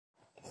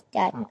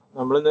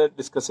നമ്മളിന്ന്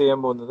ഡിസ്കസ് ചെയ്യാൻ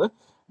പോകുന്നത്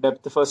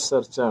ഡെപ്ത് ഫസ്റ്റ്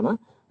സെർച്ച് ആണ്.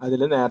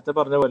 അതിൽ നേരത്തെ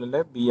പറഞ്ഞ പോലെ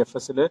തന്നെ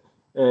BFSൽ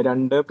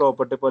രണ്ട്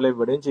പ്രോപ്പർട്ടി പോലെ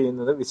ഇവിടെയും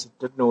ചെയ്യുന്നത്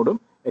വിസിറ്റഡ് നോഡും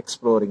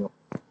എക്സ്പ്ലോറിങ്ങും.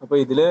 അപ്പോൾ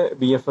ഇതിൽ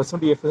BFSും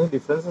DFSും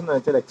ഡിഫറൻസ് എന്ന്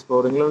വെച്ചാൽ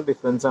എക്സ്പ്ലോറിങ്ങിലുള്ള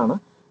ഡിഫറൻസ് ആണ്.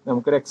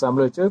 നമുക്കൊരു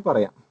എക്സാമ്പിൾ വെച്ച്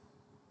പറയാം.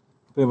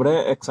 അപ്പോൾ ഇവിടെ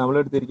എക്സാമ്പിൾ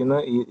എടുത്തിരിക്കുന്ന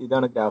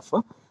ഇതാണ് ഗ്രാഫ്.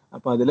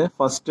 അപ്പോൾ അതിൽ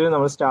ഫസ്റ്റ്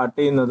നമ്മൾ സ്റ്റാർട്ട്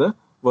ചെയ്യുന്നത്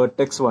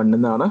വേർട്ടെക്സ് 1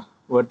 നിന്നാണ്.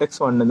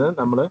 വേർട്ടെക്സ് 1 നിന്ന്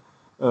നമ്മൾ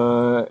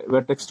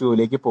വേർട്ടെക്സ്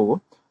 2ലേക്ക് പോകും.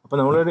 അപ്പോൾ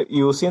നമ്മൾ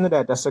യൂസ് ചെയ്യുന്ന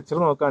ഡാറ്റ സ്ട്രക്ചർ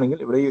നോക്കുകയാണെങ്കിൽ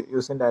ഇവിടെ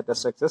യൂസ് ചെയ്യുന്ന ഡാറ്റ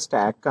സ്ട്രക്ചർ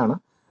സ്റ്റാക്ക് ആണ്.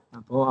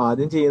 അപ്പോൾ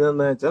ആദ്യം ചെയ്യുന്നത്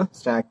എന്താ വെച്ചാൽ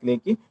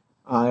സ്റ്റാക്കിലേക്ക്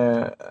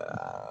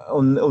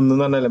ഒന്ന്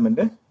പറഞ്ഞ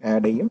എലമെന്റ്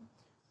ആഡ് ചെയ്യും.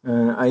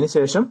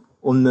 അതിനുശേഷം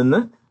 1 നിന്ന്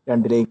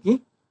 2ലേക്ക്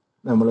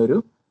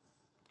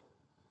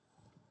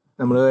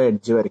നമ്മൾ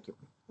എഡ്ജ് വരയ്ക്കും.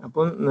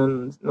 അപ്പം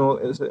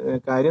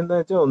കാര്യം എന്താ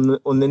വെച്ചാൽ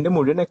ഒന്നിന്റെ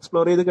മുഴുവൻ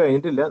എക്സ്പ്ലോർ ചെയ്ത്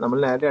കഴിഞ്ഞിട്ടില്ല, നമ്മൾ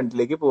നേരെ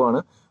 2ലേക്ക് പോവാണ്.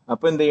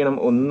 അപ്പോൾ എന്ത് ചെയ്യണം,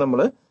 ഒന്ന് നമ്മൾ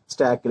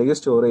സ്റ്റാക്കിലേക്ക്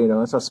സ്റ്റോർ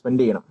ചെയ്യണം,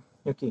 സസ്പെൻഡ് ചെയ്യണം.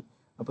 ഓക്കെ,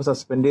 അപ്പോൾ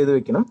സസ്പെൻഡ് ചെയ്ത്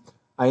വെക്കണം.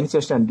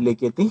 അതിനുശേഷം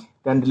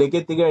 2ലേക്ക്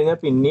എത്തിക്കഴിഞ്ഞാൽ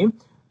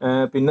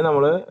പിന്നെ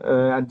നമ്മൾ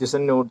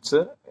അഡ്ജസന്റ് നോട്ട്സ്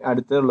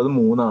അടുത്തുള്ളത്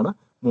 3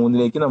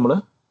 3ലേക്ക് നമ്മൾ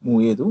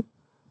മൂവ് ചെയ്തു.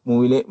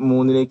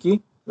 3ലേക്ക്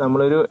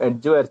നമ്മളൊരു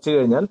എഡ്ജ് വരച്ചു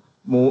കഴിഞ്ഞാൽ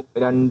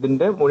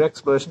 2ന്റെ മുഴുവൻ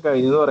എക്സ്പ്ലോറേഷൻ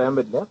കഴിഞ്ഞെന്ന് പറയാൻ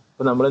പറ്റില്ല.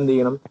 അപ്പോൾ നമ്മൾ എന്ത്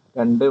ചെയ്യണം,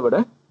 2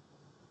 ഇവിടെ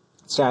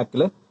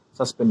സ്റ്റാക്കിൽ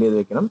സസ്പെൻഡ് ചെയ്ത്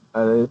വെക്കണം,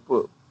 അതായത്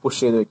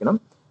പുഷ് ചെയ്ത് വെക്കണം.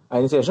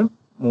 അതിനുശേഷം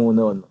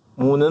 3 വന്നു.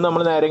 3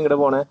 നമ്മൾ നേരെ ഇങ്ങോട്ട്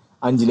പോണേ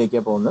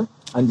 5ലേക്കാണ് പോകുന്നത്.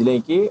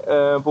 5ലേക്ക്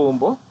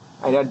പോകുമ്പോൾ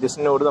അതിന്റെ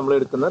അഡ്ജസ്റ്റന്റ് നോഡ് നമ്മൾ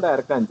എടുക്കുന്നത്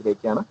ഡയറക്റ്റ്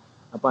 5ലേക്കാണ്.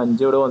 അപ്പോൾ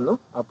 5 ഇവിടെ വന്നു.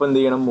 അപ്പോൾ എന്ത്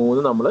ചെയ്യണം,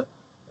 3 നമ്മൾ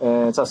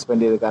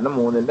സസ്പെൻഡ് ചെയ്ത്, കാരണം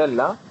 3ന്റെ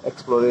എല്ലാ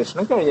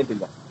എക്സ്പ്ലോറേഷനും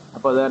കഴിഞ്ഞിട്ടില്ല.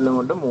 അപ്പോൾ അത് കാരണം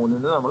കൊണ്ട് 3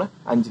 നിന്ന് നമ്മൾ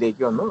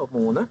 5ലേക്ക് വന്നു.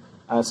 3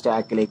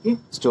 സ്റ്റാക്കിലേക്ക്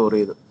സ്റ്റോർ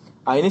ചെയ്തു.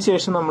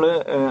 അതിനുശേഷം നമ്മൾ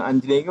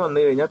 5ലേക്ക് വന്നു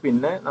കഴിഞ്ഞാൽ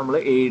പിന്നെ നമ്മൾ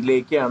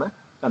 7ലേക്കാണ്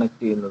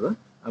കണക്ട് ചെയ്യുന്നത്.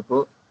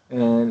 അപ്പോൾ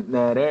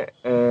നേരെ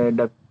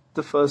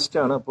ഡെപ്ത് ഫസ്റ്റ്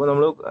ആണ്. അപ്പോൾ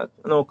നമ്മൾ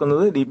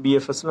നോക്കുന്നത്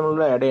BFS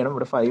നമ്മൾ ആഡ് ചെയ്യണം,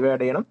 ഇവിടെ 5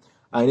 ആഡ് ചെയ്യണം.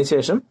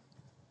 അതിനുശേഷം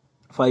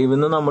 5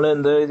 നിന്ന് നമ്മൾ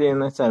എന്ത്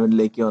ചെയ്യുന്നത്,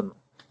 7ലേക്ക് വന്നു.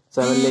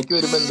 7ലേക്ക്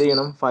വരുമ്പോൾ എന്ത്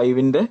ചെയ്യണം,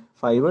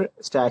 5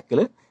 സ്റ്റാക്കിൽ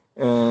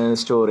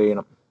സ്റ്റോർ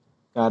ചെയ്യണം,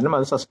 കാരണം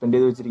അത് സസ്പെൻഡ്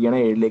ചെയ്ത് വെച്ചിരിക്കുകയാണ്.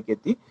 7ലേക്ക്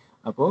എത്തി.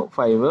 അപ്പോൾ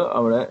 5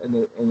 അവിടെ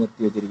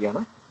നിർത്തി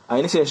വെച്ചിരിക്കുകയാണ്.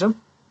 അതിനുശേഷം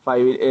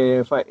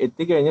 5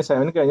 എത്തിക്കഴിഞ്ഞാൽ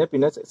 7 കഴിഞ്ഞാൽ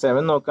പിന്നെ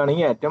 7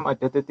 നോക്കുകയാണെങ്കിൽ ഏറ്റവും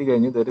അറ്റത്ത്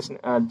എത്തിക്കഴിഞ്ഞു, ഇതൊരു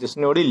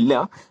അഡ്ജസ്റ്റ്നോട് ഇല്ല.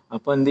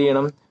 അപ്പോൾ എന്ത്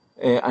ചെയ്യണം,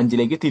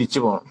 5ലേക്ക് തിരിച്ചു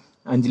പോകണം.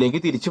 5ലേക്ക്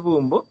തിരിച്ചു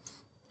പോകുമ്പോൾ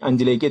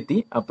 5ലേക്ക് എത്തി.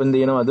 അപ്പോൾ എന്ത്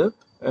ചെയ്യണം, അത്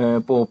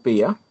പോപ്പ്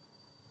ചെയ്യുക.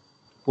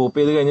 പോപ്പ്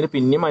ചെയ്ത് കഴിഞ്ഞിട്ട്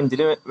പിന്നെയും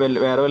 5ൽ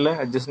വേറെ വല്ല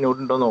അഡ്ജസ്റ്റ് നോട്ട്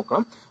ഉണ്ടോ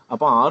നോക്കണം.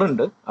 അപ്പോൾ 6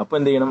 ഉണ്ട്. അപ്പോൾ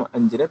എന്ത് ചെയ്യണം,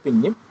 5നെ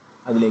പിന്നെയും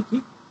അതിലേക്ക്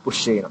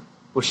പുഷ് ചെയ്യണം.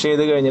 പുഷ്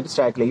ചെയ്ത് കഴിഞ്ഞിട്ട്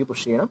സ്റ്റാക്കിലേക്ക്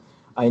പുഷ് ചെയ്യണം.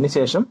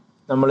 അതിനുശേഷം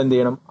നമ്മൾ എന്ത്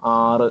ചെയ്യണം,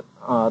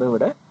 6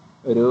 ഇവിടെ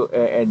ഒരു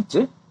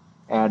എഡ്ജ്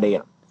ആഡ്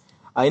ചെയ്യണം.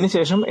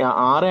 അതിനുശേഷം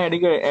 6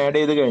 ആഡ്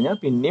ചെയ്ത് കഴിഞ്ഞാൽ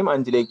പിന്നെയും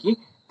 5ലേക്ക്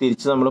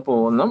തിരിച്ച് നമ്മൾ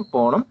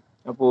പോകണം.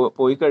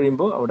 പോയി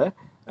കഴിയുമ്പോൾ അവിടെ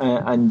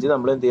 5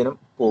 നമ്മൾ എന്ത് ചെയ്യണം,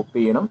 പോപ്പ്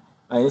ചെയ്യണം.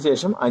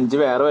 അതിനുശേഷം 5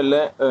 വേറെ വല്ല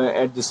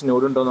അഡ്ജസ്റ്റ്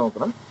നോഡ് ഉണ്ടോ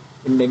നോക്കണം.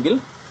 ഉണ്ടെങ്കിൽ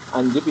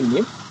 5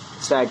 പിന്നെയും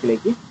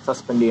സ്റ്റാക്കിലേക്ക്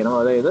സസ്പെൻഡ് ചെയ്യണം,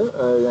 അതായത്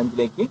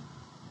 5ലേക്ക്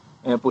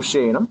പുഷ്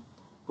ചെയ്യണം.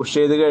 പുഷ്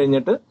ചെയ്ത്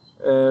കഴിഞ്ഞിട്ട്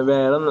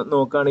വേറെ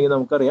നോക്കുകയാണെങ്കിൽ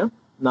നമുക്കറിയാം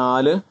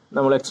 4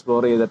 നമ്മൾ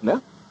എക്സ്പ്ലോർ ചെയ്തിട്ടില്ല,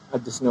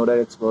 അഡ്ജസ്റ്റ് നോഡ്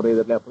എക്സ്പ്ലോർ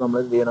ചെയ്തിട്ടില്ല. അപ്പോൾ നമ്മൾ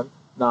എന്ത് ചെയ്യണം,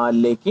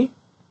 4ലേക്ക്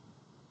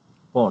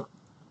പോകണം.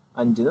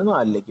 5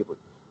 4ലേക്ക്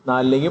പോയി.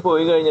 4ലേക്ക്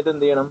പോയി കഴിഞ്ഞിട്ട്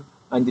എന്ത് ചെയ്യണം,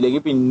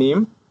 5ലേക്ക്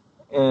പിന്നെയും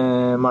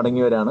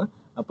മടങ്ങി വരാണ്.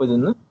 അപ്പോൾ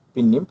ഇതിന്ന്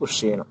പിന്നെയും പുഷ്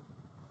ചെയ്യണം,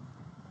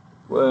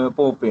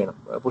 പോപ്പ് ചെയ്യണം.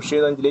 പുഷ്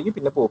ചെയ്ത് 5ലേക്ക്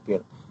പിന്നെ പോപ്പ്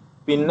ചെയ്യണം.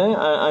 പിന്നെ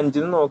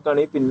 5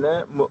 നോക്കുകയാണെങ്കിൽ പിന്നെ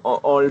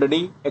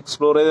ഓൾറെഡി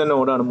എക്സ്പ്ലോർ ചെയ്ത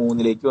നോഡാണ്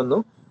 3ലേക്ക് വന്നു.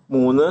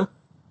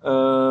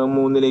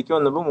 3ലേക്ക്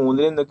വന്നപ്പോൾ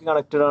 3ൽ എന്തൊക്കെ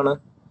കണക്റ്റഡ് ആണ്,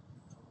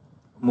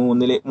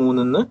 3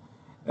 നിന്ന്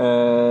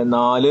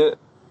 4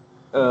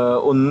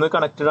 1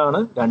 കണക്റ്റഡ് ആണ്,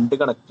 2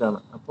 കണക്റ്റഡ് ആണ്.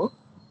 അപ്പോൾ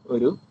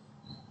ഒരു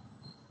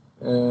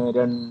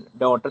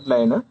ഡോട്ടഡ്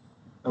ലൈന്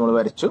നമ്മൾ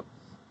വരച്ചു.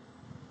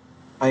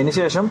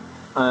 അതിനുശേഷം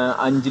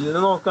 5ൽ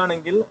നിന്ന്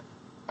നോക്കുകയാണെങ്കിൽ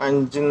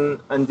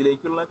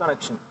 5ലേക്കുള്ള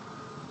കണക്ഷൻ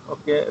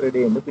ഒക്കെ റെഡി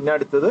ആയിട്ടുണ്ട്. പിന്നെ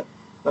അടുത്തത്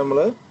നമ്മൾ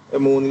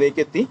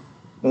 3ലേക്ക് എത്തി.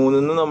 3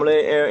 നിന്ന് നമ്മൾ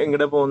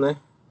എങ്ങോട്ട് പോകുന്നത്,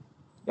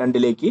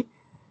 2ലേക്ക്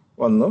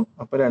വന്നു.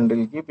 അപ്പോൾ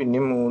 2ലേക്ക്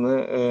പിന്നെയും 3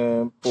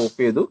 പോപ്പ്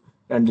ചെയ്തു,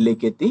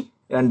 2ലേക്ക് എത്തി.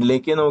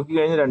 2ലേക്ക് നോക്കി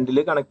കഴിഞ്ഞാൽ 2ൽ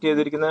കണക്ട്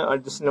ചെയ്തിരിക്കുന്ന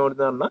അഡ്ജസ്റ്റ് നോഡ്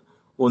എന്ന് പറഞ്ഞാൽ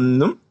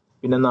 1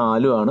 പിന്നെ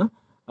 4 ആണ്.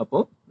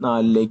 അപ്പോൾ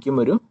 4ലേക്ക്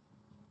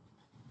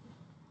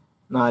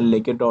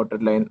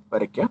ഡോട്ടഡ് ലൈൻ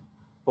വരയ്ക്കാം.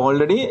 അപ്പോൾ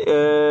ഓൾറെഡി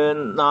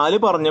 4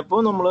 പറഞ്ഞപ്പോൾ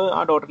നമ്മൾ ആ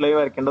ഡോട്ടഡ് ലൈൻ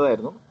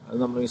വരയ്ക്കേണ്ടതായിരുന്നു. അത്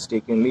നമ്മൾ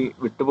മിസ്റ്റേക്കൻലി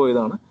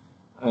വിട്ടുപോയതാണ്.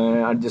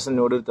 അഡ്ജസ്റ്റന്റ്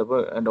നോഡ് എടുത്തപ്പോൾ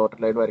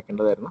ഡോട്ടഡ് ലൈൻ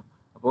വരയ്ക്കേണ്ടതായിരുന്നു.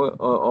 അപ്പോൾ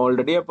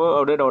ഓൾറെഡി അപ്പോൾ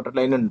അവിടെ ഡോട്ടഡ്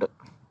ലൈൻ ഉണ്ട്.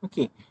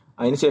 ഓക്കെ,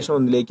 അതിനുശേഷം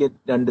 1ലേക്ക്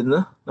 2 നിന്ന്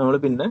നമ്മൾ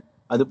പിന്നെ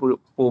അത്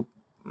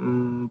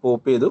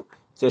പോപ്പ് ചെയ്തു.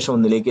 ശേഷം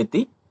 1ലേക്ക്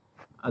എത്തി.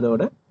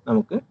 അതോടെ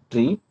നമുക്ക്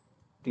ട്രീ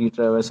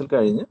ട്രാവേഴ്സൽ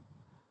കഴിഞ്ഞ്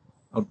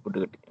ഔട്ട്പുട്ട്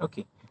കിട്ടി.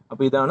 ഓക്കെ,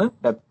 അപ്പോൾ ഇതാണ്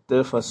ഡെപ്ത്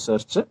ഫസ്റ്റ്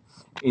സെർച്ച്.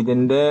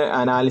 ഇതിന്റെ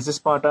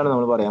അനാലിസിസ് പാർട്ടാണ്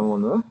നമ്മൾ പറയാൻ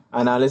പോകുന്നത്.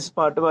 അനാലിസിസ്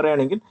പാർട്ട്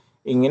പറയുകയാണെങ്കിൽ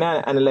ഇങ്ങനെ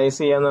അനലൈസ്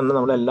ചെയ്യാന്ന് പറഞ്ഞാൽ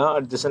നമ്മൾ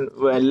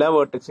എല്ലാ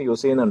വേർട്ടെക്സും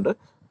യൂസ് ചെയ്യുന്നുണ്ട്.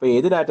 അപ്പോൾ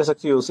ഏത് ഡാറ്റ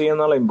സ്ട്രക്ചർ യൂസ്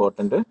ചെയ്യുന്നുള്ള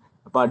ഇമ്പോർട്ടന്റ്.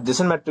 അപ്പോൾ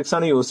അഡ്ജസന്റ് മെട്രിക്സ്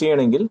ആണ് യൂസ്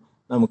ചെയ്യണമെങ്കിൽ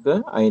നമുക്ക്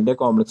അതിന്റെ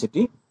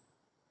കോംപ്ലക്സിറ്റി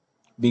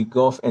ബിഗ്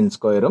ഓഫ്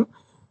n².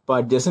 ഇപ്പോൾ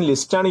അഡ്ജസന്റ്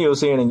ലിസ്റ്റ് ആണ്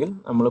യൂസ് ചെയ്യണമെങ്കിൽ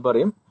നമ്മൾ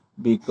പറയും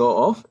ബിഗ്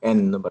ഓഫ് n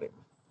എന്ന് പറയും.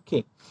 ഓക്കെ.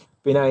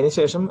 പിന്നെ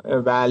അതിനുശേഷം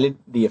valid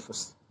D F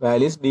S.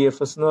 Valid D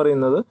F S എന്ന്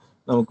പറയുന്നത്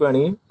നമുക്ക്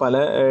വേണമെങ്കിൽ പല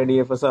ഡി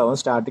എഫ് എസ് ആവാം.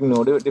 സ്റ്റാർട്ടിംഗ്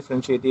നോഡ്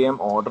ഡിഫറൻഷിയേറ്റ് ചെയ്യാം,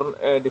 ഓർഡർ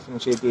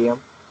ഡിഫറൻഷിയേറ്റ് ചെയ്യാം,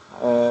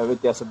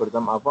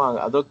 വ്യത്യാസപ്പെടുത്താം. അപ്പോൾ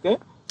അതൊക്കെ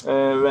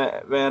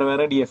വേറെ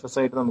വേറെ ഡി എഫ് എസ്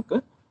ആയിട്ട് നമുക്ക്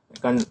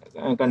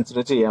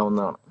കൺസിഡർ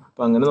ചെയ്യാവുന്നതാണ്.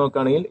 അപ്പം അങ്ങനെ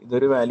നോക്കുകയാണെങ്കിൽ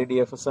ഇതൊരു വാലിഡ് ഡി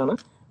എഫ് എസ് ആണ്.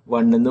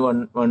 1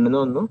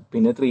 വന്നു,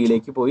 പിന്നെ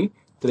 3ലേക്ക് പോയി,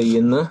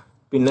 3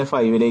 പിന്നെ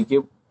 5ലേക്ക്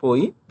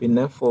പോയി,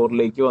 പിന്നെ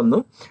 4ലേക്ക് വന്നു.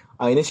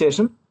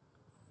 അതിനുശേഷം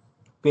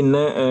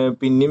പിന്നെ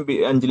പിന്നെയും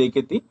 5ലേക്ക്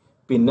എത്തി,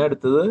 പിന്നെ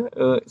അടുത്തത്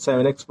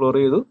 7 എക്സ്പ്ലോർ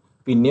ചെയ്തു,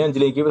 പിന്നെ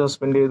 5ലേക്ക്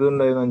സസ്പെൻഡ്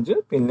ചെയ്തിട്ടുണ്ടായിരുന്നു 5,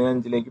 പിന്നെ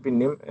 5ലേക്ക്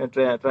പിന്നെയും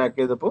ട്രാക്ക്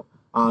ചെയ്തപ്പോൾ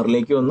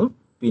 6ലേക്ക് വന്നു,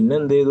 പിന്നെ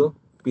എന്ത് ചെയ്തു,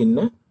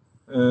 പിന്നെ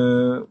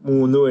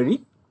 3 വഴി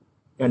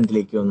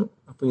 2ലേക്ക് വന്നു.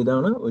 അപ്പോൾ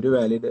ഇതാണ് ഒരു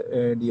വാലിഡ്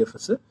ഡി എഫ്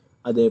എസ്.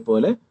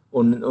 അതേപോലെ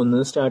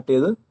 1 സ്റ്റാർട്ട്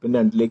ചെയ്ത് പിന്നെ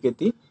 2ലേക്ക്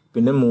എത്തി,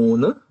 പിന്നെ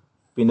 3,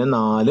 പിന്നെ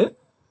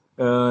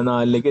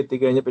 4ലേക്ക്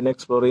എത്തിക്കഴിഞ്ഞ് പിന്നെ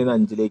എക്സ്പ്ലോർ ചെയ്യുന്ന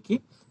 5ലേക്ക്,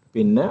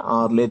 പിന്നെ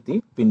 6ലെത്തി,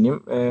 പിന്നെയും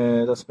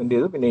സസ്പെൻഡ്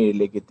ചെയ്തു, പിന്നെ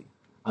 7ലേക്ക് എത്തി.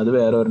 അത്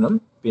വേറെ ഒരെണ്ണം.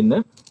 പിന്നെ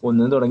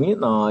 1 തുടങ്ങി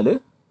 4,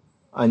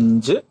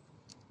 5,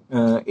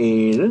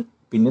 7,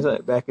 പിന്നെ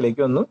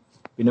ബാക്കിലേക്ക് വന്നു,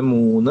 പിന്നെ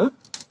 3,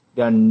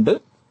 2,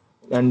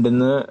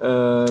 2ന്ന്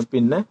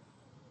പിന്നെ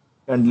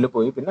 2ൽ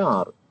പോയി, പിന്നെ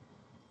 6,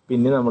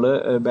 പിന്നെ നമ്മൾ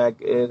ബാക്ക്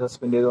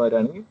സസ്പെൻഡ് ചെയ്ത്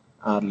വരികയാണെങ്കിൽ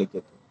 6ലേക്ക്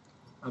എത്തും.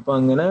 അപ്പോൾ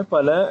അങ്ങനെ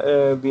പല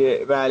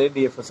വാലിഡ്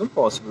ഡി എഫ് എസും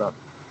പോസിബിൾ ആണ്.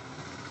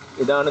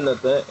 ഇതാണ്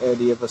ഇന്നത്തെ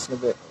ഡി എഫ് എസിനെ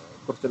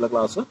കുറിച്ചുള്ള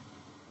class.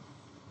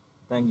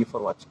 Thank you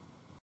for watching.